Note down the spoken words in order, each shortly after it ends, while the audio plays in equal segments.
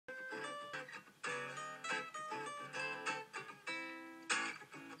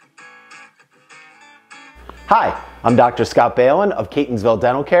Hi, I'm Dr. Scott Baylin of Catonsville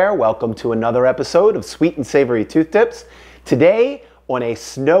Dental Care. Welcome to another episode of Sweet and Savory Tooth Tips. Today, on a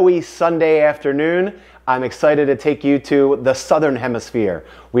snowy Sunday afternoon, I'm excited to take you to the Southern Hemisphere.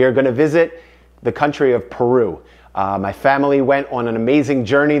 We are going to visit the country of Peru. My family went on an amazing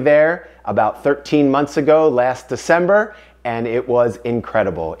journey there about 13 months ago, last December, and it was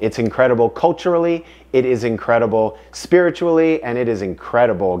incredible. It's incredible culturally, it is incredible spiritually, and it is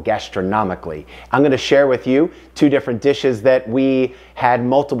incredible gastronomically. I'm going to share with you two different dishes that we had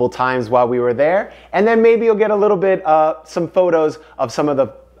multiple times while we were there, and then maybe you'll get a little bit, some photos of some of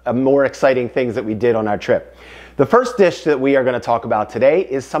the more exciting things that we did on our trip. The first dish that we are going to talk about today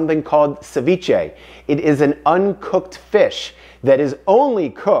is something called ceviche. It is an uncooked fish that is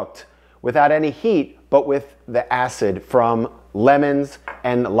only cooked without any heat, but with the acid from lemons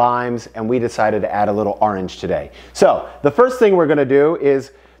and limes, and we decided to add a little orange today. So the first thing we're going to do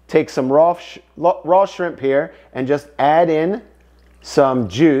is take some raw shrimp here and just add in some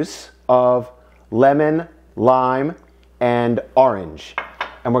juice of lemon, lime, and orange.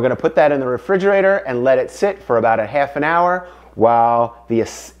 And we're going to put that in the refrigerator and let it sit for about a half an hour while the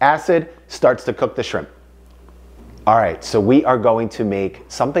acid starts to cook the shrimp. All right, so we are going to make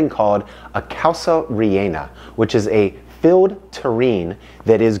something called a Causarellena, which is a filled terrine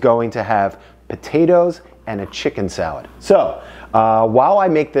that is going to have potatoes and a chicken salad. So while I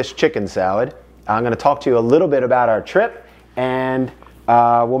make this chicken salad, I'm going to talk to you a little bit about our trip, and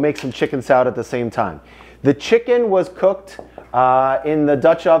we'll make some chicken salad at the same time. The chicken was cooked in the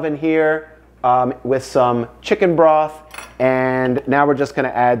Dutch oven here with some chicken broth, and now we're just going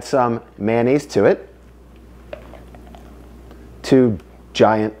to add some mayonnaise to it. 2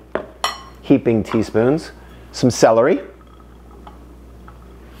 giant heaping teaspoons, some celery,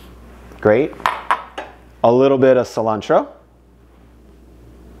 great, a little bit of cilantro,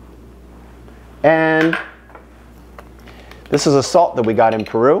 and this is a salt that we got in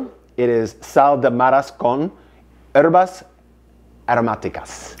Peru. It is sal de maras con herbas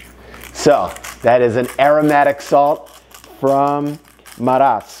aromáticas. So that is an aromatic salt from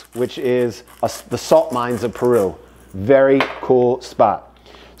Maras, which is the salt mines of Peru. Very cool spot.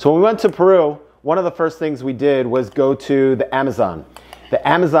 So when we went to Peru, one of the first things we did was go to the Amazon. The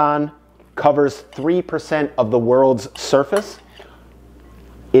Amazon covers 3% of the world's surface.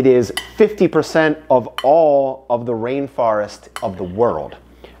 It is 50% of all of the rainforest of the world,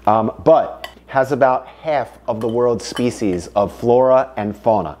 but has about half of the world's species of flora and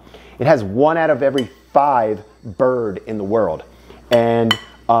fauna. It has 1 out of every 5 bird in the world, and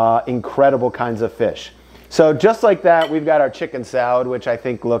incredible kinds of fish. So just like that, we've got our chicken salad, which I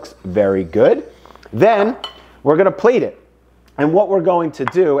think looks very good. Then we're going to plate it. And what we're going to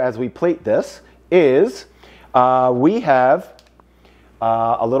do as we plate this is we have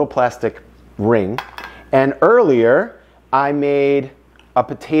a little plastic ring. And earlier, I made a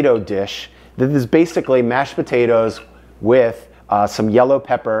potato dish that is basically mashed potatoes with some yellow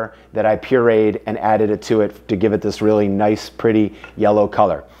pepper that I pureed and added it to it to give it this really nice, pretty yellow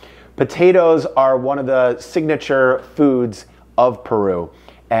color. Potatoes are one of the signature foods of Peru,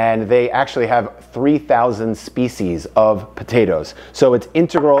 and they actually have 3,000 species of potatoes. So it's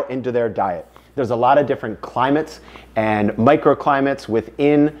integral into their diet. There's a lot of different climates and microclimates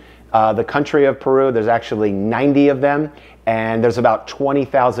within the country of Peru. There's actually 90 of them, and there's about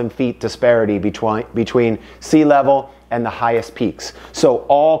 20,000 feet disparity between sea level and the highest peaks. So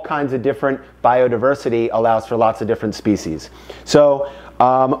all kinds of different biodiversity allows for lots of different species. So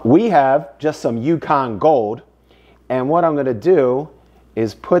we have just some Yukon Gold, and what I'm going to do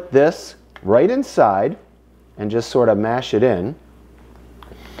is put this right inside and just sort of mash it in.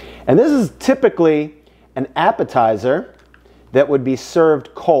 And this is typically an appetizer that would be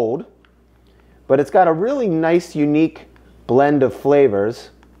served cold, but it's got a really nice, unique blend of flavors.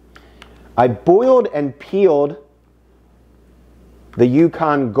 I boiled and peeled the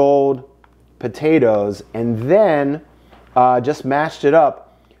Yukon Gold potatoes and then just mashed it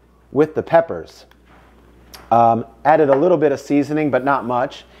up with the peppers. Added a little bit of seasoning, but not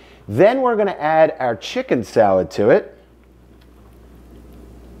much. Then we're going to add our chicken salad to it.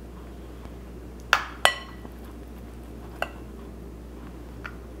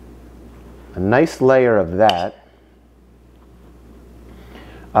 A nice layer of that.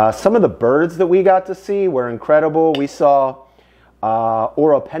 Some of the birds that we got to see were incredible. We saw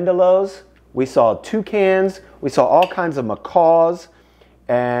oropendalos, we saw toucans, we saw all kinds of macaws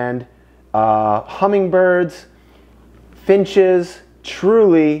and hummingbirds, finches.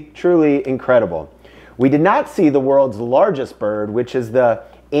 Truly, truly incredible. We did not see the world's largest bird, which is the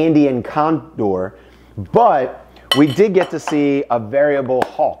Andean condor, but we did get to see a variable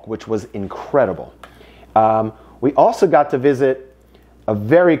hawk, which was incredible. We also got to visit a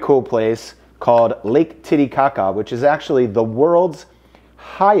very cool place called Lake Titicaca, which is actually the world's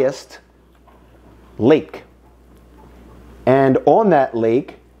highest lake. And on that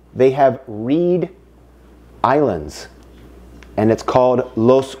lake, they have reed islands, and it's called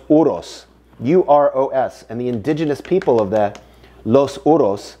Los Uros, U-R-O-S. And the indigenous people of the Los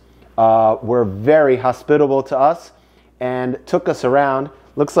Uros were very hospitable to us and took us around.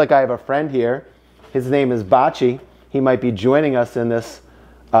 Looks like I have a friend here. His name is Bachi. He might be joining us in this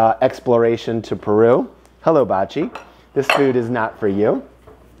exploration to Peru. Hello, Bachi. This food is not for you.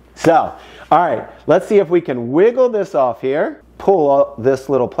 So, all right, let's see if we can wiggle this off here, pull this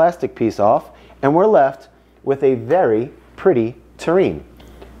little plastic piece off, and we're left with a very pretty terrine.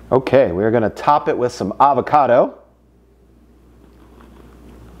 Okay, we're going to top it with some avocado.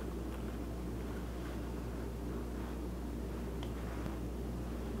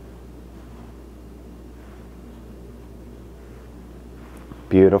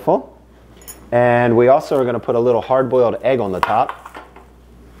 Beautiful. And we also are going to put a little hard-boiled egg on the top,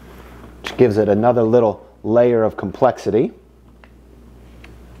 which gives it another little layer of complexity.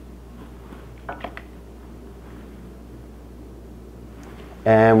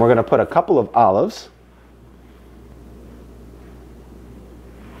 And we're going to put a couple of olives.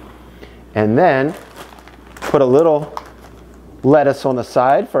 And then put a little lettuce on the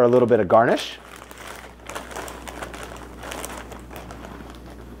side for a little bit of garnish.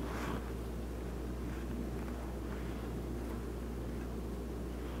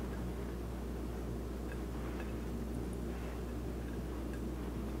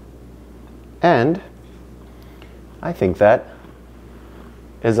 And I think that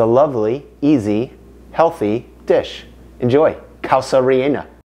is a lovely, easy, healthy dish. Enjoy. Causarellena.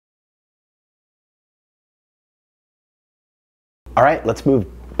 All right, let's move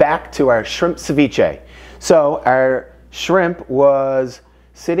back to our shrimp ceviche. So our shrimp was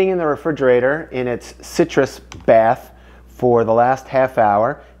sitting in the refrigerator in its citrus bath for the last half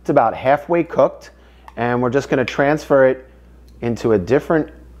hour. It's about halfway cooked, and we're just going to transfer it into a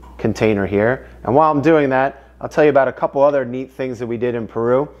different container here. And while I'm doing that, I'll tell you about a couple other neat things that we did in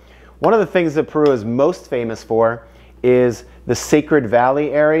Peru. One of the things that Peru is most famous for is the Sacred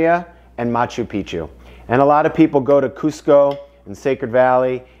Valley area and Machu Picchu. And a lot of people go to Cusco and Sacred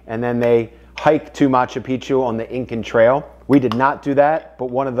Valley, and then they hike to Machu Picchu on the Incan Trail. We did not do that,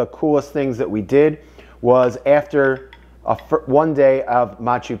 but one of the coolest things that we did was after one day of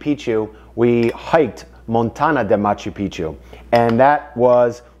Machu Picchu, we hiked Montana de Machu Picchu. And that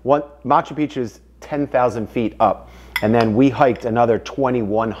was Machu Picchu is 10,000 feet up. And then we hiked another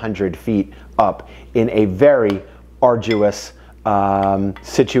 2,100 feet up in a very arduous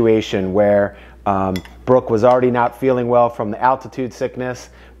situation where Brooke was already not feeling well from the altitude sickness,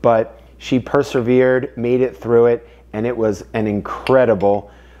 but she persevered, made it through it, and it was an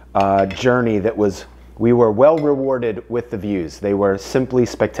incredible journey that we were well rewarded with the views. They were simply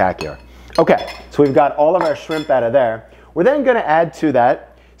spectacular. Okay, so we've got all of our shrimp out of there. We're then going to add to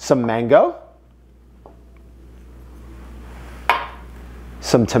that some mango,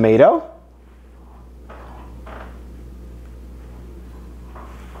 some tomato,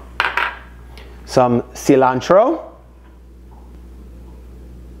 some cilantro,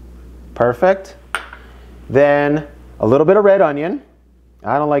 perfect, then a little bit of red onion.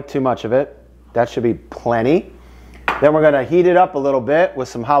 I don't like too much of it. That should be plenty. Then we're going to heat it up a little bit with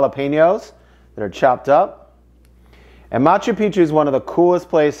some jalapenos that are chopped up. And Machu Picchu is one of the coolest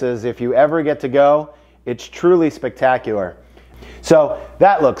places if you ever get to go. It's truly spectacular. So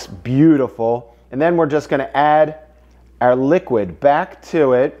that looks beautiful. And then we're just going to add our liquid back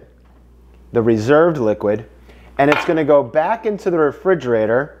to it, the reserved liquid, and it's going to go back into the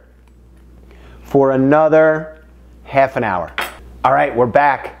refrigerator for another half an hour. All right, we're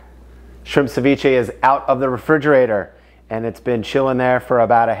back. Shrimp ceviche is out of the refrigerator, and it's been chilling there for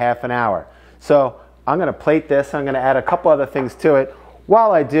about a half an hour. So I'm going to plate this. I'm going to add a couple other things to it.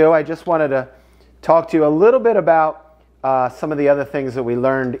 While I do, I just wanted to talk to you a little bit about some of the other things that we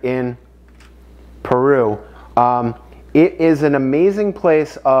learned in Peru. It is an amazing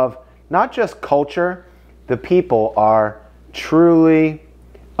place of not just culture. The people are truly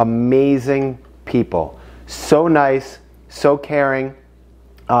amazing people. So nice, so caring.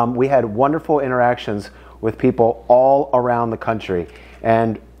 We had wonderful interactions with people all around the country.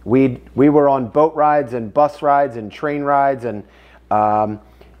 And we were on boat rides and bus rides and train rides and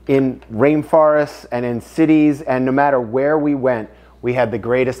in rainforests and in cities, and no matter where we went, we had the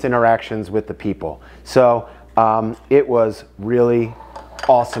greatest interactions with the people. So it was really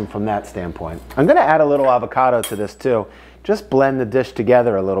awesome from that standpoint. I'm going to add a little avocado to this too. Just blend the dish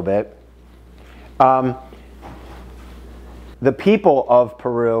together a little bit. The people of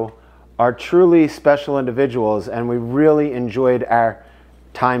Peru are truly special individuals, and we really enjoyed our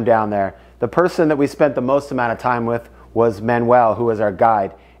time down there. The person that we spent the most amount of time with was Manuel, who was our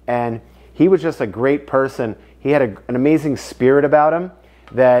guide, and he was just a great person. He had an amazing spirit about him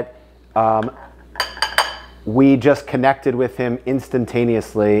that we just connected with him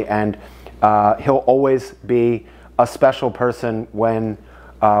instantaneously, and he'll always be a special person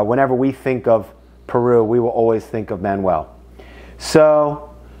whenever we think of Peru. We will always think of Manuel.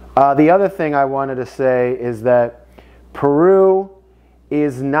 So the other thing I wanted to say is that Peru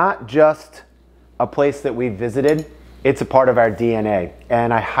is not just a place that we visited, it's a part of our DNA,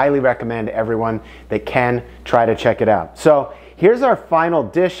 and I highly recommend everyone that can try to check it out. So here's our final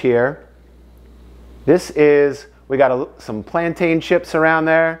dish here. This is, we got some plantain chips around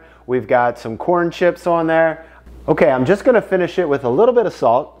there, we've got some corn chips on there. Okay, I'm just gonna finish it with a little bit of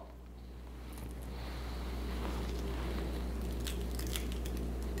salt.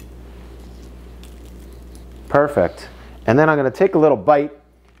 Perfect. And then I'm gonna take a little bite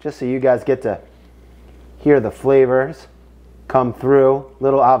just so you guys get to hear the flavors come through.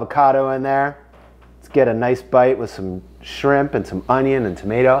 Little avocado in there. Let's get a nice bite with some shrimp and some onion and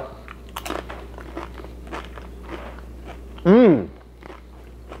tomato. Mmm.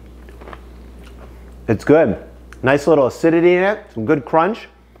 It's good. Nice little acidity in it, some good crunch,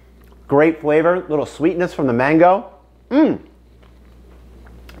 great flavor, little sweetness from the mango. Mmm.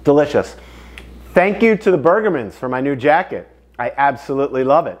 Delicious. Thank you to the Burgermans for my new jacket. I absolutely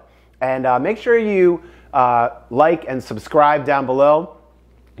love it. And make sure you like and subscribe down below.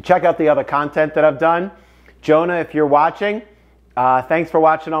 Check out the other content that I've done. Jonah, if you're watching, thanks for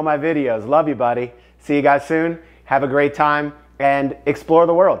watching all my videos. Love you, buddy. See you guys soon. Have a great time and explore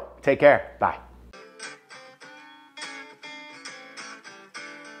the world. Take care. Bye.